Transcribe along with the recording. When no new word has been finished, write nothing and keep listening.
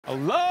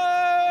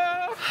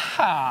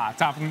Aloha!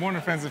 Top of the morning,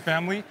 friends and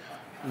family.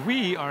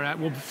 We are at,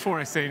 well,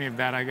 before I say any of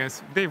that, I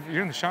guess, Dave,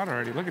 you're in the shot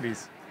already. Look at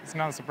these. It's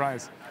not a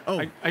surprise.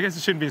 Oh. I guess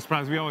it shouldn't be a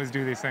surprise. We always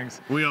do these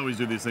things. We always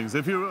do these things.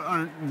 If you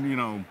aren't,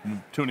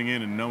 tuning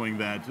in and knowing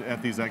that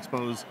at these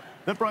expos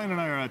that Brian and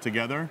I are at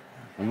together,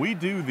 we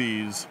do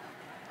these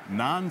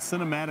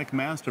non-cinematic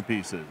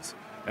masterpieces.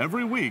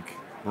 Every week,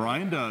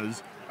 Brian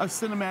does a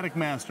cinematic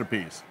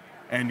masterpiece.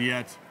 And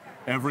yet,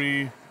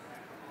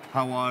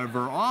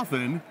 however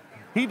often,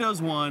 he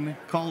does one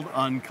called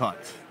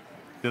Uncut.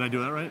 Did I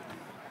do that right?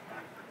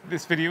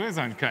 This video is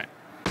uncut.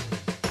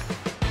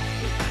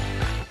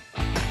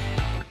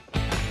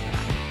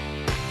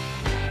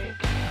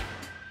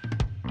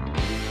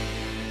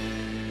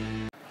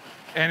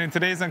 And in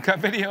today's Uncut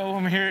video,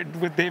 I'm here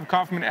with Dave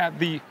Kaufman at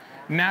the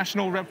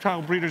National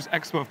Reptile Breeders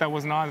Expo, if that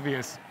wasn't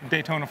obvious,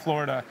 Daytona,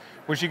 Florida,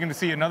 which you can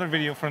see another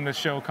video from this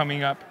show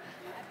coming up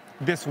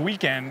this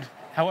weekend.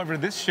 However,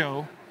 this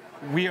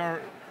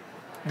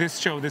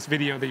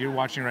video that you're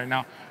watching right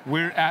now,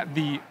 we're at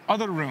the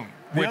other room.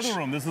 The other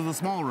room, this is a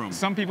small room.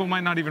 Some people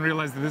might not even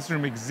realize that this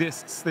room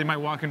exists. They might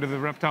walk into the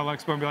Reptile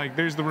Expo and be like,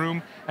 there's the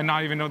room, and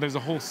not even know there's a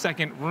whole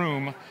second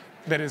room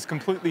that is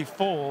completely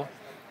full.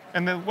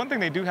 And the one thing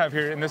they do have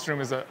here in this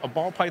room is a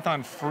ball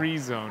python free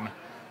zone.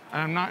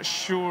 And I'm not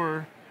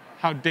sure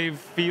how Dave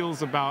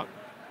feels about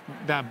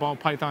that ball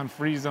python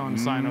free zone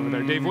sign over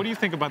there. Dave, what do you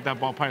think about that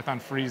ball python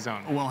free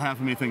zone? Well, half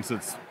of me thinks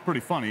it's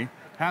pretty funny.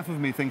 Half of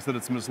me thinks that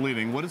it's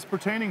misleading. What it's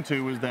pertaining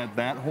to is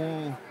that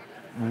whole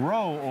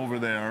row over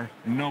there,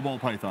 no ball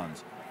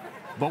pythons.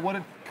 But what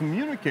it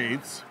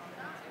communicates,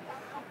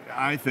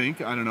 I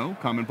think, I don't know,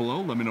 comment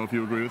below, let me know if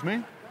you agree with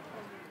me,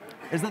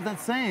 is that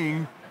that's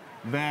saying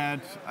that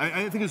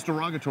I think it's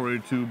derogatory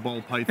to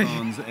ball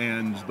pythons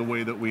and the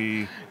way that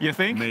we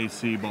may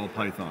see ball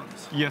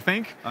pythons. You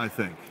think? I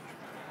think.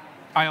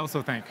 I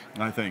also think.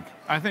 I think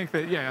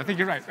that, yeah, I think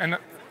you're right. And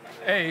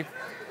A,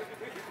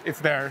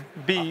 it's there.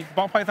 B,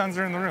 ball pythons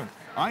are in the room.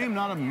 I am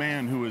not a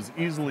man who is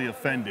easily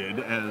offended,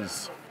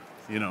 as,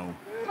 I'm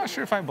not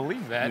sure if I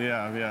believe that.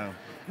 Yeah.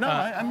 No,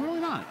 I'm really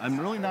not. I'm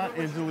really not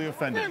easily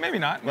offended. Yeah, maybe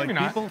not. Maybe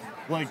not.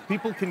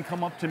 People can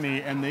come up to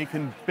me and they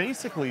can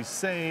basically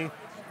say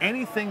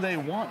anything they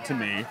want to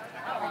me.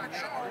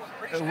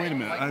 Wait a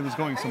minute, I was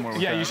going somewhere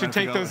with that. Yeah, you should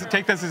take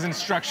this as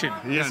instruction.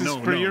 Yeah, this is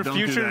for your don't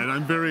future. do that.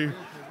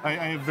 I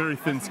have very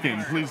thin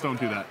skin. Please don't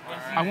do that.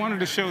 I wanted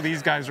to show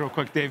these guys real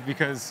quick, Dave,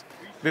 because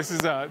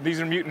these are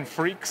mutant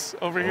freaks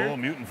over here. Oh,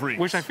 mutant freaks.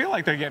 Which I feel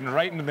like they're getting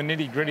right into the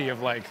nitty gritty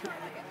of, like,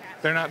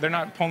 they're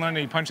not pulling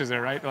any punches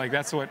there, right? Like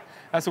that's what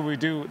we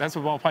do. That's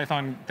what ball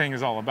python thing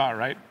is all about,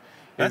 right?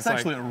 That's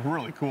actually a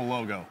really cool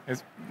logo.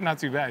 It's not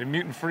too bad.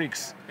 Mutant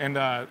freaks, and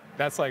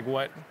that's like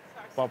what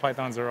ball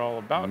pythons are all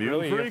about,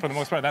 really, for the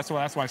most part. That's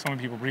why so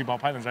many people breed ball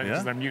pythons, right?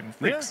 Because they're mutant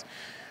freaks.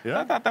 Yeah.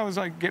 I thought that was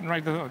like getting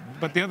right to the.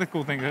 But the other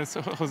cool thing is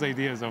Jose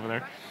Diaz over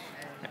there,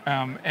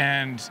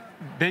 and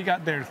they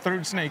got their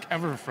third snake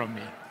ever from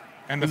me.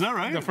 And is that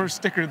right? The first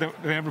sticker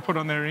that they ever put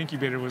on their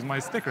incubator was my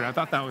sticker. I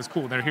thought that was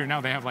cool. They're here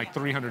now. They have like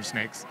 300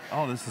 snakes.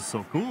 Oh, this is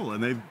so cool.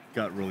 And they've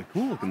got really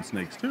cool looking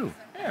snakes too.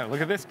 Yeah,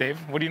 look at this, Dave.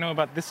 What do you know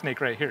about this snake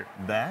right here?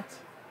 That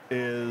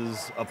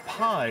is a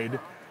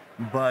pied,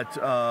 but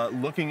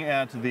looking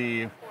at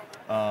the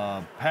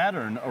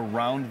pattern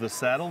around the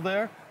saddle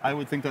there, I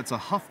would think that's a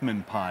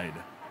Huffman pied,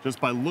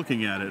 just by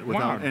looking at it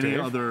without any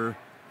other,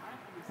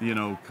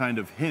 kind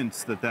of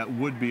hints that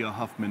would be a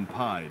Huffman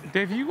pied.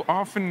 Dave, you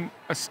often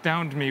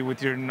astound me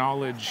with your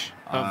knowledge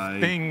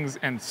of things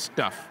and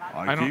stuff.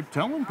 I keep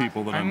telling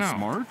people that I'm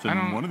smart,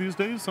 and one of these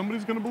days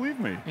somebody's going to believe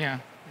me. Yeah,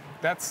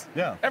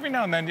 every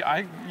now and then,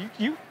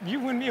 you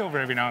win me over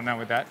every now and then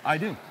with that. I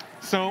do.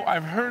 So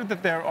I've heard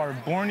that there are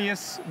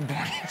Borneus and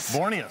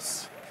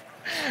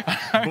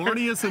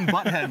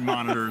butthead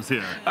monitors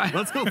here.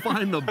 Let's go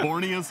find the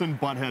Borneus and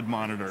butthead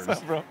monitors.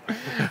 What's up, bro?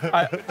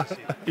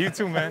 You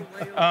too, man.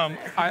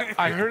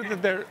 I heard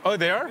that they're. Oh,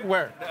 they are?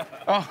 Where?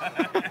 Oh.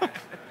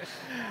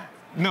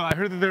 No, I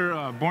heard that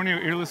they're Borneo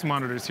earless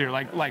monitors here,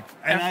 like.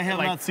 And I have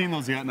not seen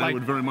those yet, and I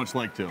would very much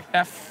like to.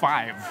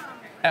 F5.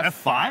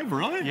 F5,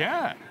 really?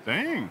 Yeah.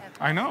 Dang.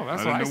 I know.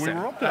 That's what I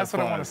said. That's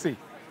what I want to see.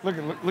 Look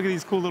at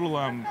these cool little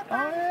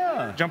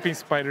jumping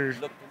spider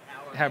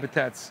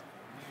habitats.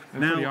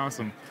 They're pretty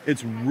awesome.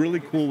 It's really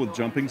cool with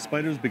jumping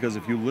spiders because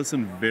if you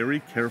listen very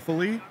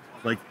carefully,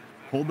 like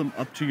hold them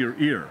up to your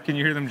ear. Can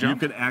you hear them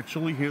jump? You could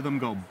actually hear them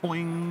go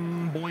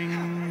boing,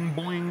 boing,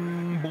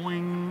 boing,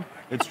 boing.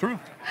 It's true.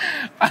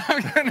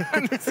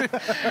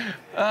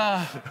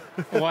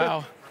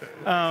 Wow.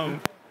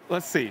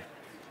 Let's see.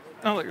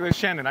 Oh, look, there's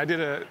Shannon. I did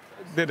a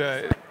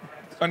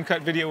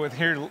uncut video with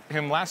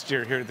him last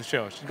year here at the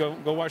show.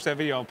 Go watch that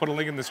video. I'll put a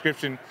link in the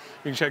description.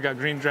 You can check out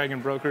Green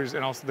Dragon Brokers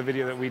and also the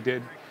video that we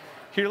did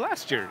here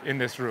last year in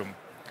this room.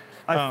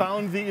 I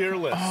found the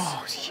earless.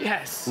 Oh,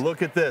 yes.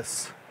 Look at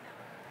this.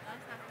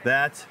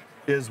 That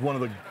is one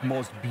of the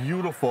most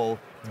beautiful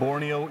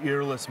Borneo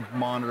earless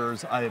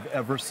monitors I have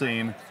ever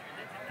seen.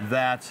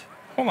 That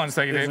Hold on a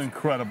second, is Dave.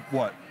 incredible.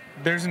 What?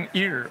 There's an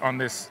ear on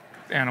this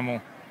animal.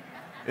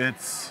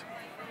 It's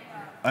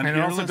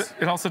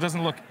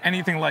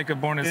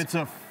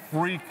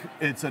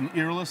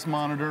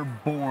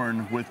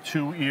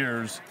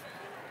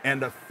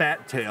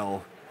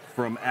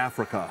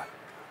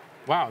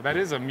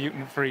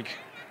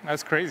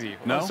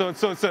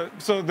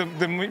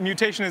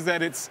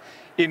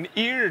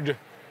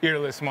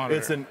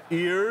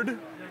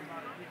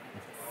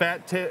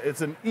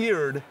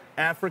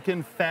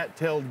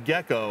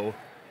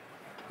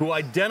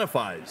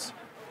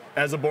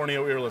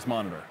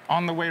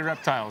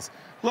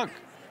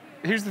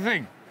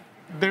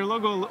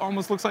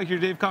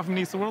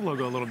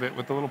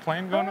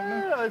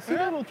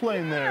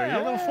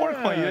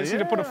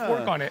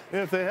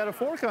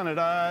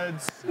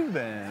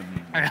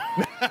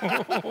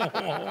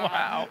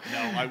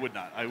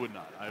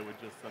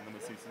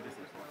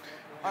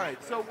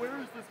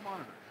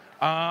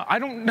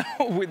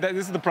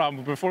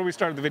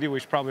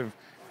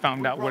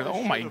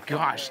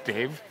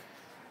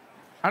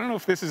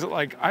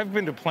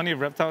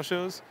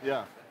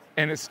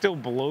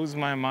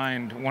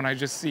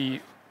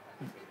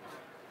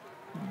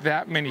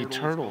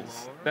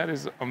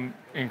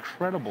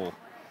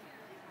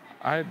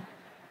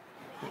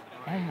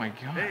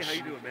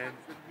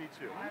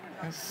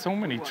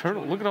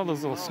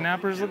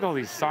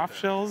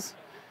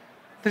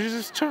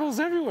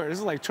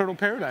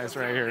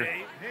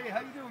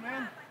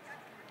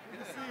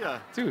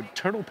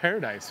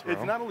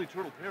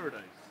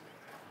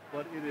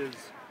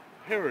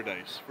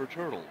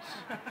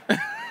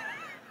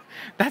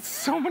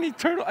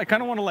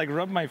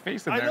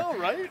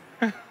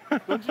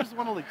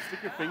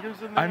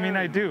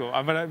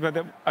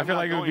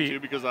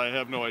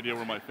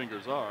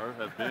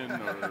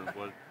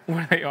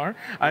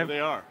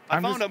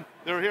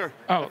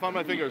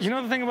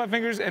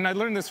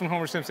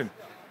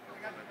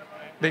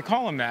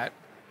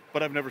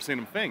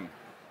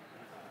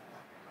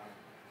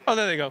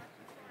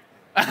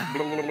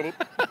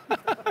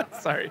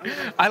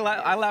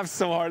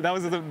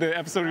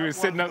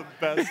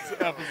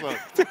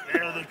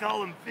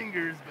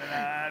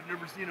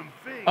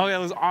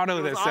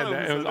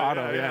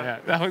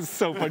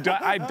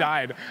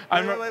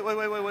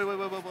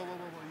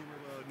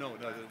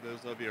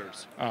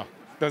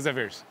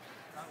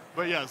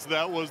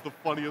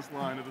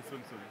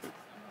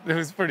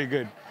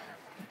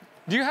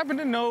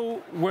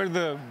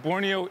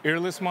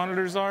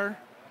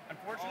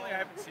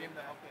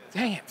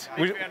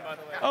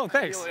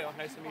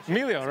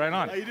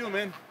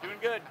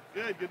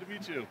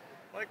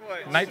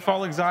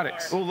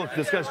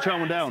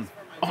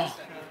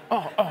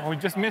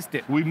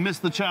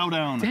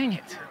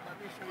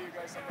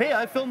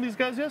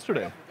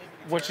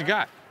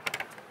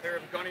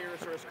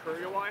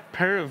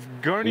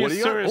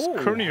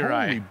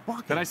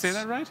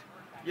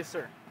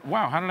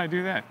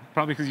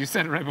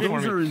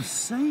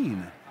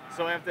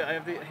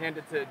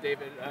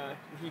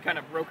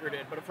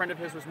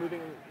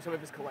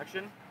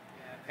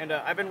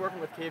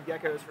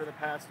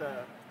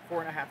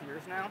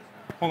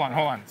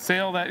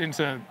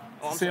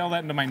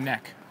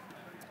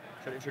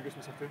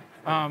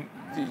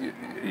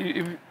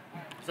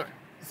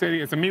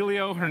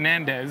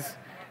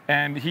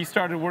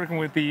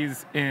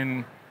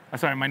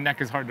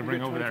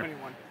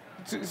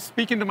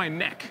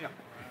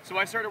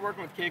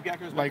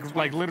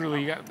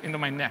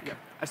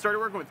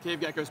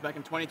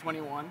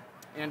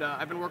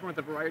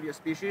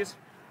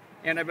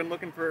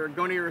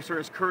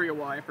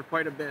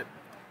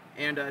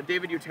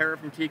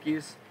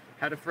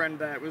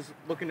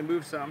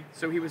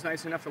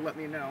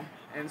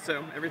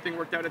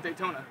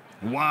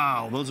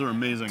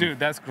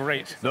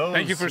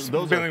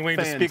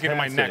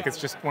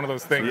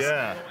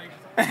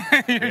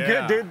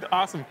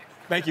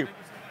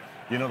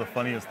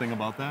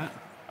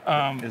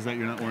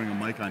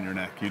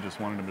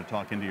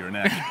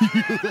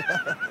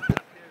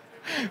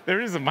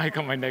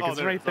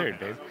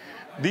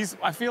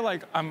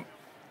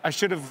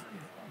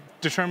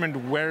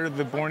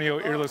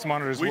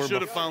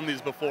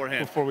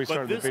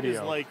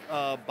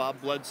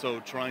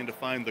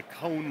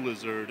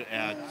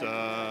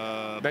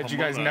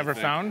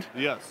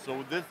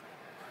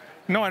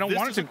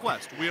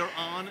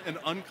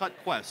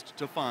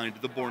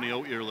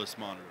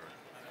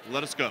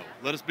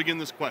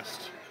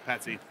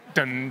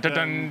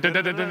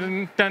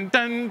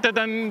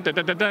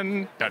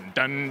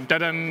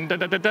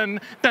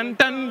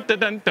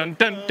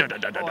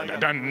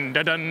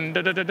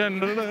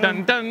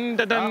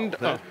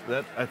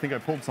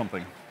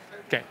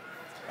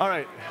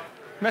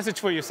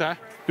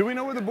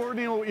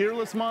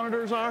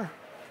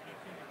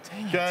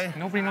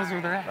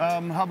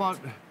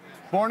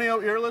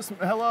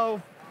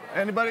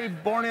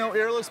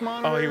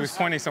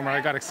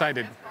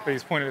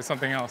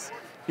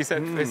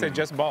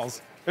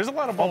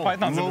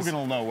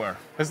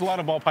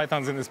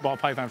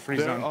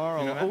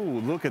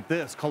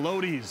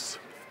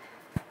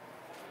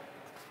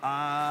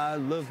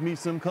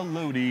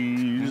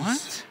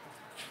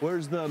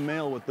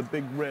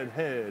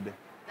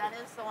That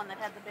is the one that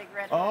had the big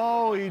red head.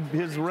 Oh,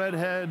 his red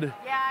head.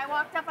 Yeah, I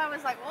walked up, I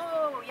was like,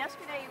 whoa,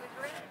 yesterday he was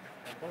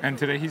red. And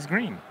today he's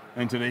green.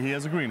 And today he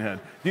has a green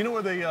head. Do you know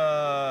where the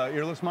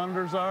earless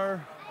monitors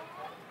are?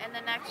 In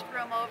the next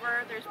room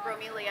over, there's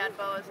bromeliad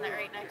boa, isn't it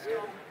right next to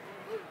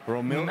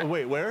him?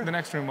 Wait, where? The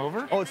next room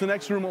over? Oh, it's the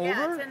next room over?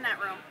 Yeah, it's in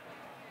that room.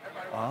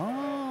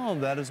 Oh,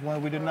 that is why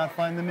we did not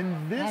find them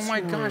in this room. Oh my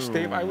gosh,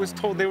 Dave, I was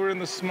told they were in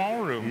the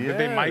small room. Did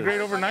they migrate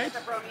Yes. overnight? The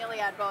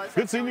bromeliad boas.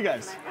 Good seeing you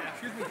guys.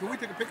 Excuse me, can we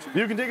take a picture?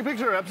 You can take a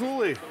picture,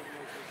 absolutely. You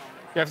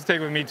have to take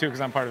it with me too,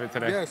 because I'm part of it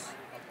today. Yes.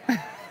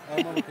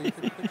 Mama, can you take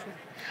a picture?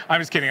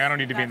 I'm just kidding, I don't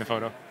need to be in the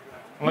photo.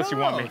 Unless you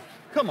want me.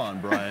 Come on,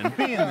 Brian.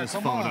 Be in this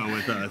Come photo on.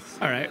 with us.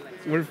 All right,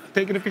 we're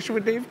taking a picture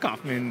with Dave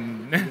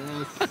Kaufman.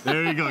 Yes.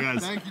 There you go, guys.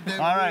 Thank you, David.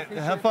 All right,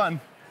 Appreciate have it.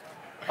 fun.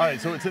 All right,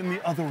 so it's in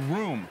the other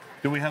room.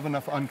 Do we have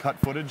enough uncut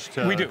footage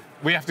to... We do.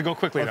 We have to go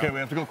quickly, Okay, though. we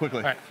have to go quickly.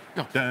 All right,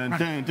 go. Dun, dun,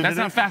 dun, That's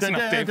not fast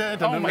enough, Dave.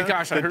 Oh my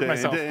gosh, I hurt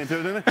myself.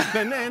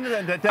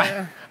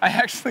 I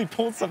actually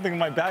pulled something in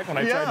my back when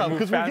I tried Yeah, to move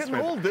because we're faster.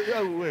 getting old.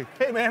 Oh, wait.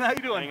 Hey, man, how you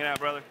doing? Hanging out,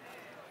 brother.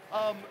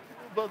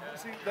 But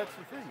see, that's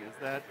the thing, is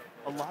that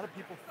a lot of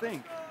people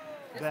think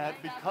that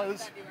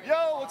because...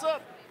 Yo, what's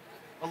up?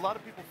 A lot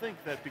of people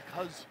think that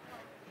because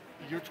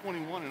you're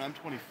 21 and I'm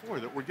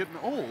 24, that we're getting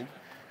old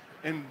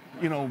and,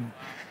 you know,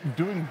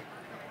 doing,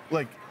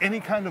 like, any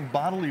kind of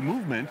bodily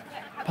movement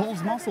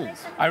pulls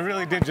muscles. I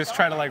really did just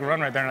try to like run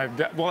right there,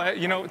 and well,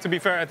 you know, to be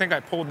fair, I think I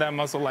pulled that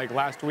muscle like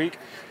last week,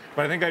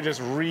 but I think I just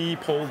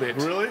re-pulled it.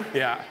 Really?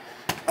 Yeah.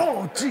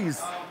 Oh,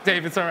 jeez.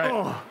 Dave, it's all right.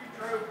 Oh,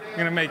 You're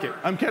gonna make it.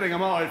 I'm kidding.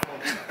 I'm all right.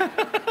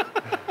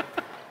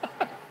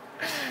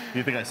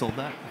 You think I sold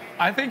that?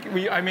 I think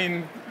I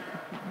mean,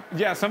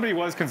 yeah, somebody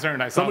was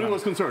concerned. I saw Somebody them.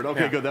 was concerned.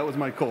 Okay, Yeah. good. That was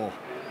my call.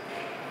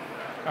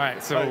 All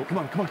right, so All right,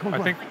 come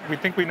on. we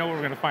think we know where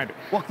we're gonna find it.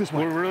 Walk this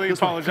way. We're really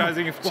This way.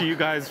 apologizing to you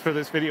guys for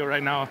this video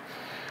right now,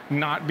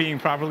 not being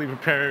properly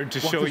prepared to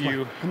Walk show this way.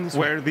 you Come this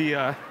where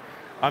the.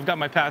 I've got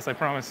my pass. I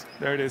promise.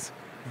 There it is.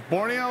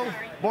 Borneo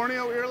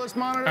earless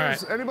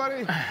monitors. All right.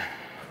 Anybody?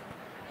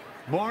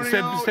 Borneo You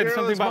said something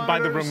earless about by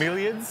the monitors?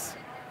 bromeliads.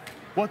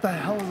 What the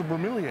hell is a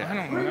bromeliad? I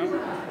don't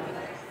know.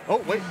 Oh,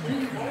 wait.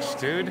 Gosh,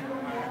 dude.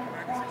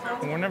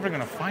 We're never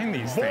gonna find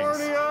these things.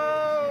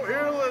 Borneo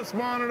earless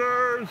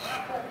monitors.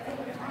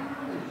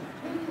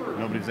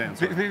 Nobody's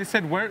answering. They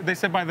said where? They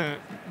said by the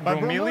By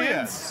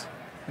bromeliads.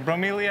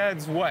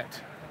 Bromeliads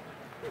what?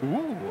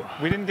 Ooh.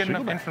 We didn't get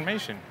enough Sugarback.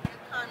 information.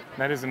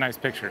 That is a nice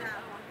picture.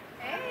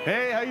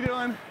 Hey, how you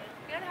doing?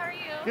 Good, how are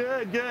you?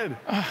 Good, good.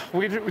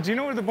 Do you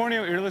know where the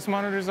Borneo earless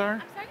monitors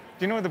are? Sorry?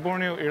 Do you know where the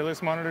Borneo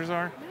earless monitors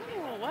are?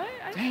 No, what?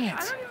 Dang it. I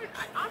don't even,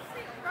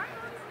 honestly, Brian,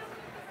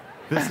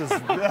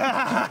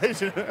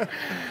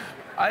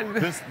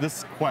 This is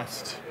this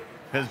quest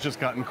has just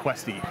gotten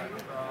questy.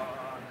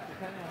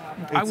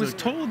 I It's was a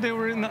told they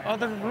were in the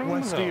other room,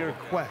 Questier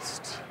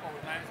quest.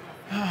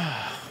 though.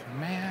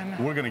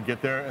 Man, We're gonna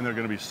get there and they're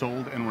gonna be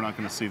sold and we're not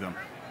gonna see them.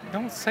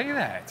 don't say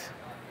that.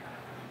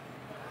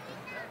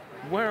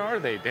 Where are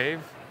they, Dave?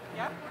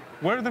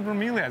 Where are the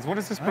bromeliads? What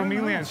is this don't know.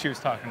 bromeliad she was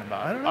talking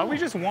about? I don't Are know. we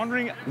just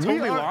wandering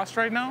totally are- lost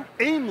right now?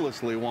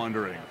 Aimlessly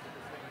wandering.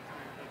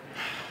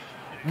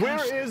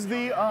 Where is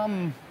the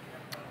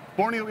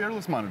Borneo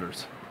earless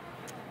monitors?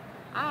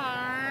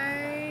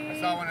 I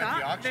saw one at the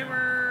thought auction. they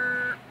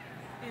were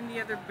in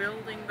the other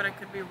building, but I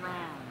could be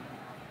wrong.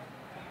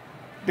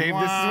 Dave,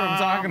 this is what I'm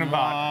talking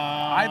about.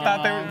 I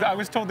thought I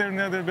was told they were in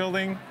the other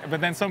building,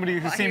 but then somebody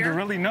who What, seemed to here?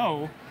 really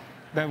know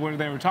that what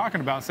they were talking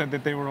about said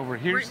that they were over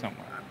here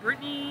somewhere.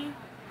 Brittany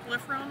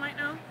Cliffrow might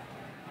know,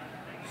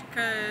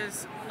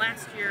 because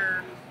last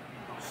year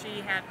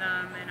she had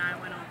them and I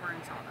went over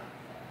and saw them.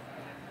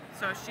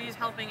 So she's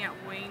helping at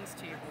Wayne's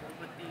table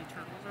with the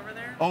turtles over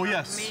there. Oh, So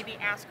yes. Maybe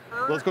ask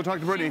her. Let's go talk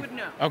to Brittany. She would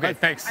know. Okay,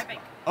 thanks. I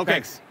think. Okay.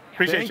 Thanks.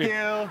 Appreciate Thank you.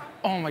 you.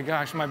 Oh my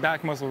gosh, my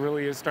back muscle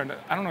really is starting to,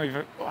 I don't know if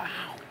it, wow.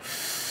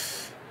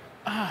 Is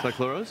that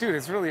Claros? Dude,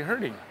 it's really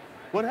hurting.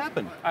 What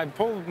happened? I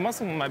pulled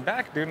muscle in my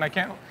back, dude, and I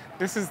can't,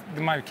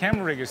 my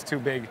camera rig is too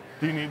big.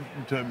 Do you need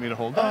me to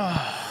hold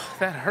that?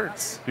 That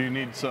hurts. Do you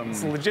need some?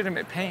 It's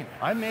legitimate pain.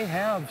 I may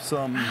have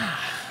some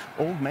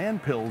old man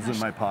pills in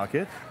my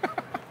pocket.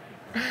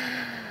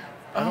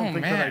 I don't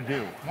think that I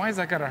do. Why is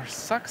that gotta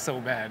suck so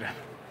bad?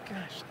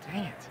 Gosh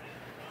dang it.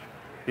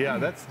 Yeah,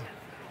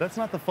 that's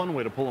not the fun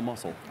way to pull a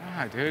muscle.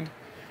 Ah, dude.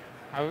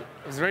 I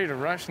was ready to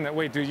rush and that,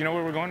 wait, dude, you know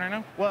where we're going right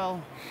now?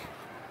 Well,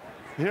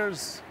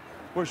 here's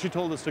where she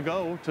told us to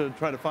go to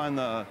try to find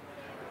the.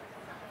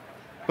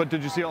 But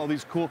did you see all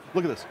these cool?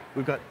 Look at this.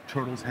 We've got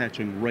turtles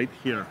hatching right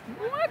here.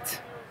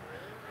 What?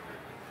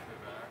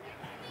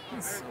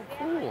 That's so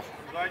cool.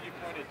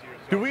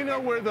 Do we know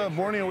where the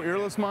Borneo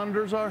earless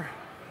monitors are?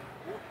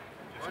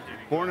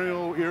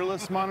 Borneo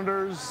earless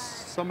monitors.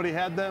 Somebody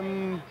had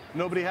them.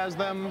 Nobody has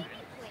them.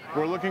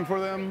 We're looking for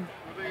them.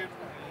 Were they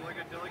like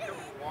a deli cup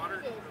of water?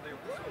 Are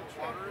they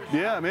water?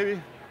 Yeah,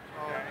 maybe.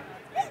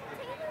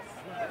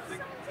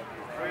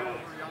 Right over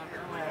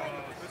yonder.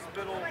 This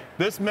middle.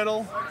 This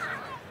middle,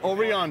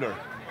 over yonder.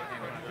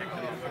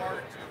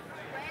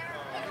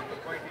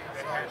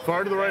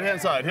 Far to the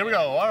right-hand side. Here we go.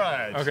 All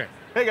right. Okay.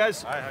 Hey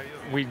guys. Hi, how you?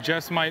 We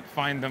just might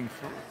find them.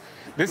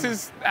 This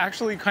is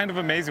actually kind of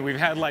amazing. We've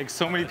had like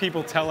so many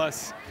people tell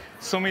us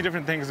so many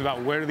different things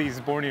about where these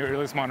Borneo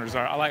earless monitors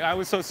are. Like I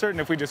was so certain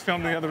if we just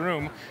filmed in the other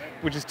room,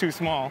 which is too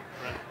small,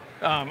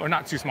 or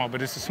not too small,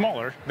 but it's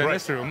smaller than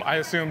this room, I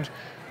assumed,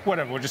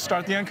 whatever, we'll just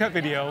start the uncut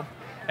video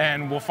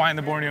and we'll find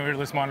the Borneo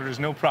earless monitors,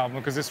 no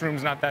problem, because this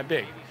room's not that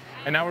big.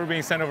 And now we're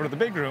being sent over to the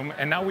big room,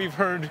 and now we've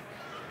heard,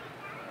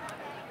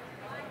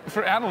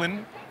 for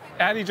Adeline,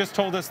 Addie just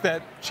told us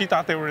that she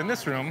thought they were in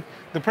this room.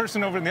 The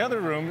person over in the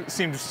other room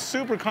seemed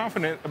super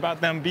confident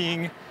about them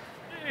being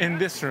in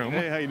this room.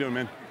 Hey, how you doing,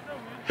 man?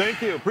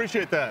 Thank you,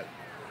 appreciate that.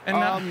 And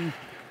now,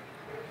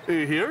 are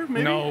you here,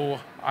 maybe? no,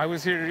 I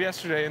was here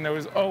yesterday and there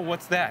was, oh,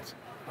 what's that?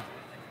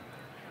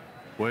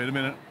 Wait a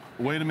minute,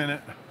 wait a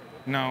minute.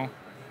 No.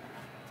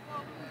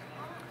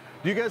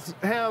 Do you guys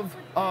have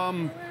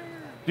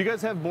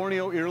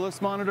Borneo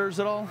earless monitors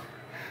at all?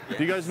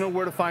 Do you guys know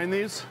where to find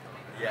these?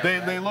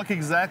 They look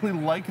exactly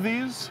like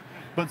these,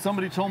 but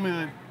somebody told me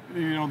that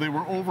they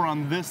were over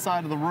on this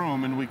side of the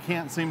room and we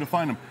can't seem to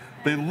find them.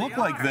 They look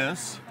like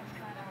this.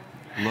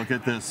 Look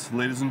at this,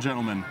 ladies and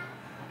gentlemen.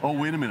 Oh,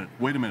 wait a minute,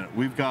 wait a minute.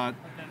 We've got,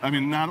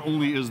 not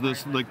only is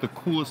this like the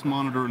coolest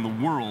monitor in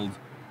the world,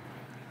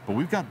 but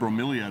we've got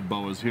bromeliad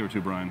boas here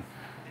too, Brian.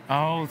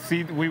 Oh,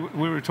 see, we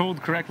were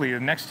told correctly.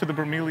 Next to the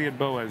bromeliad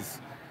boas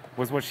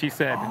was what she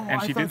said,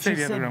 and she did say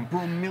the other room.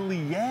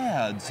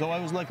 Bromeliad, so I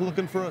was like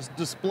looking for a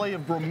display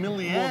of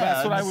bromeliads. Well,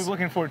 that's what I was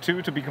looking for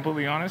too, to be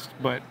completely honest.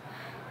 But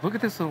look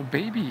at this little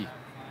baby.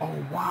 Oh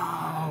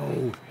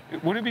wow!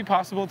 Would it be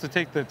possible to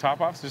take the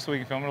top off just so we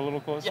can film it a little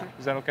closer? Yeah.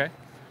 Is that okay? Okay.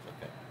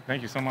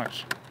 Thank you so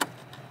much.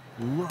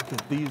 Look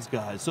at these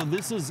guys. So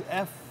this is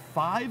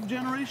F5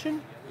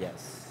 generation?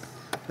 Yes.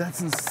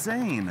 That's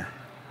insane.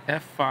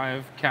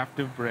 F5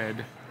 captive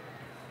bred.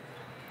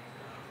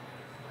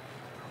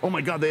 Oh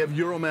my God, they have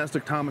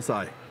Euromastic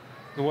Thomasai.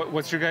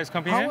 What's your guys'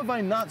 company How name? have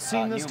I not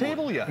seen this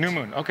table yet? New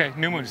Moon. Okay,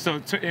 New Moon.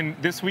 So in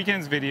this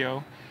weekend's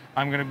video,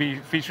 I'm going to be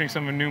featuring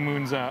some of New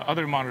Moon's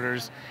other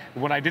monitors.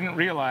 What I didn't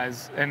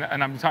realize, and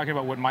I'm talking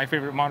about what my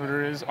favorite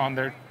monitor is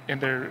in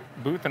their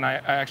booth, and I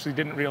actually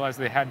didn't realize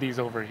they had these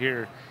over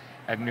here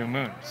at New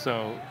Moon.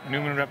 So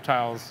New Moon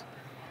Reptiles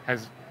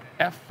has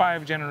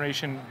F5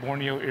 generation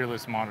Borneo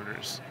earless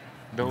monitors.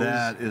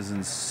 That is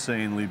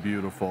insanely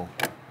beautiful.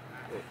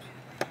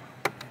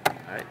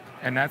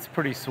 And that's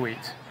pretty sweet.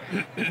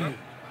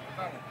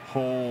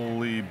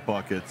 Holy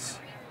buckets.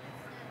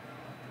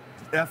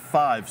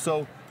 F5.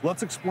 So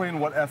let's explain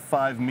what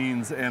F5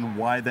 means and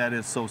why that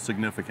is so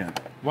significant.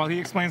 While he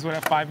explains what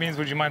F5 means,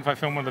 would you mind if I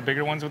film one of the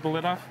bigger ones with the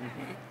lid off?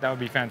 That would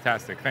be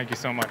fantastic. Thank you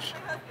so much.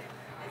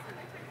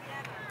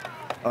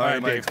 All right,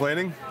 am I Dave.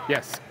 explaining?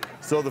 Yes.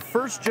 So the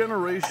first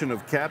generation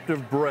of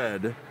captive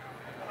bred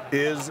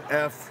is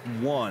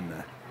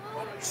F1.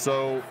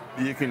 So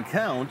you can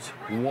count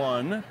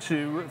 1,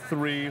 2,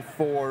 3,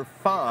 4,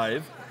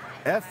 5.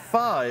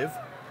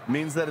 F5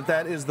 means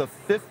that is the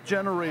 5th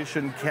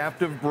generation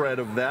captive bred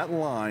of that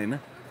line,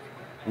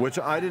 which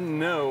I didn't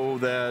know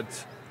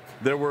that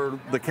there were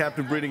the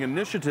captive breeding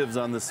initiatives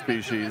on this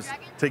species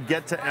to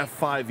get to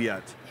F5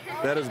 yet.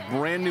 That is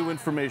brand new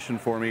information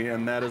for me,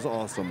 and that is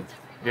awesome.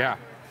 Yeah.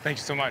 Thank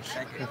you so much.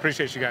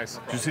 Appreciate you guys.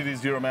 Did you see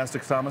these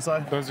Euromastic Thomasai?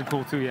 Those are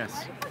cool too,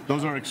 yes.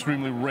 Those are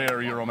extremely rare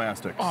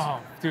Euromastics.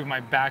 Oh, dude, my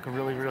back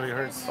really, really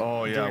hurts.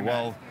 Oh yeah, doing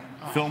well,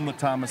 film the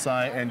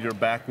Thomasai and your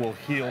back will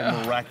heal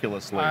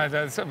miraculously. I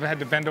had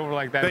to bend over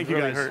like that. Thank it you,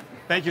 really guys. hurt.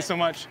 Thank you so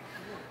much.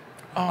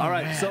 Oh, All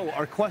right, man. so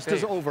our quest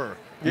is over.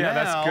 Yeah, Now-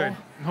 that's good.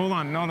 Hold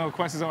on, no,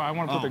 quest is over. I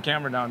want to put the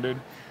camera down, dude.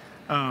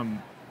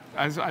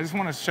 I just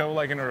want to show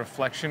like in a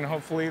reflection,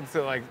 hopefully,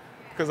 to like,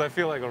 because I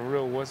feel like a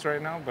real wuss right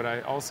now, but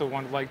I also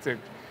want like to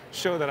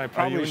show that I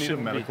probably you need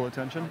shouldn't medical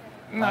attention?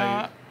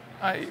 Nah,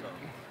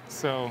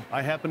 So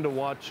I happen to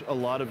watch a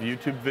lot of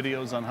YouTube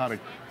videos on how to,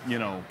 I don't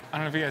know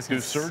if you guys do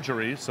can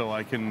surgery, so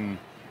I can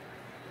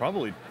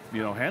probably,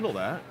 handle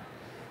that.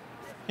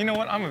 You know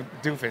what? I'm a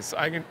doofus.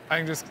 I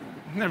can just,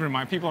 never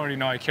mind. People already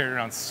know I carry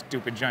around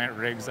stupid giant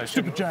rigs.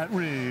 Stupid giant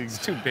rigs.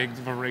 It's too big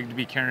of a rig to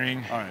be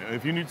carrying. All right,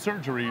 if you need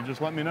surgery, you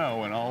just let me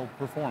know and I'll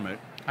perform it.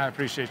 I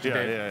appreciate you,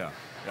 Yeah, Dave.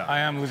 yeah. I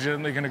am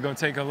legitimately going to go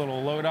take a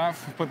little load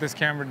off, put this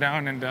camera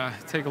down, and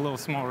take a little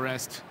small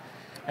rest.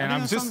 And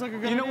I'm that just, sounds like a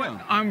good you know idea.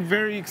 what? I'm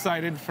very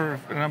excited for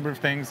a number of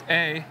things.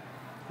 A,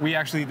 we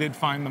actually did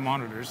find the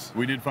monitors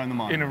We did find the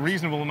monitors. in a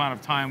reasonable amount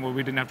of time where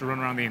we didn't have to run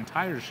around the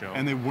entire show.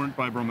 And they weren't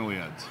by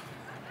bromeliads.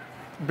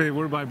 They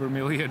were by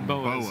bromeliad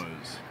boas.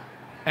 Boas.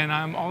 And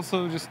I'm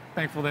also just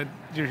thankful that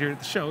you're here at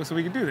the show so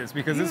we can do this,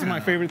 because this is my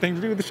favorite thing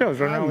to do with the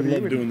shows. I Run around with you.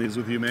 love doing these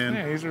with you, man.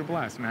 Yeah, these are a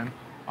blast, man.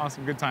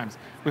 Awesome, good times.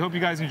 We hope you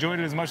guys enjoyed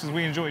it as much as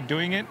we enjoyed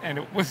doing it, and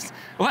it was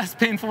less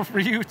painful for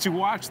you to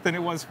watch than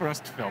it was for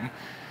us to film.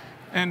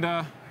 And,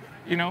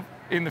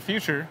 in the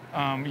future,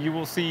 you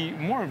will see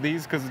more of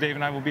these, because Dave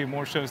and I will be in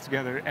more shows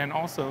together, and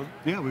also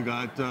Yeah, we've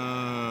got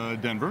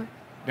Denver.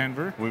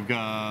 Denver, We've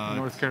got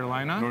North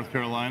Carolina, North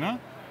Carolina.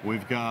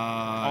 We've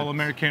got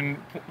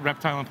All-American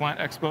Reptile and Plant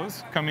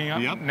Expos coming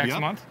up next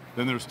month.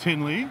 Then there's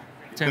Tinley. Then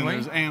Tinley.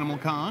 there's Animal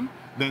Con.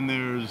 Then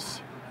there's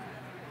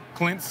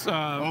Clint's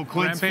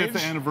Clint's Rampage.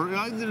 5th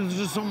anniversary. There's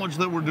just so much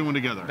that we're doing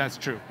together. That's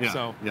true. Yeah,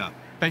 So yeah.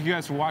 thank you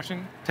guys for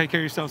watching. Take care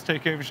of yourselves,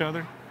 take care of each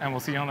other, and we'll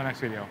see you on the next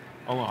video.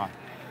 Aloha.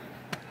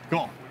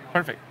 Cool.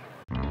 Perfect.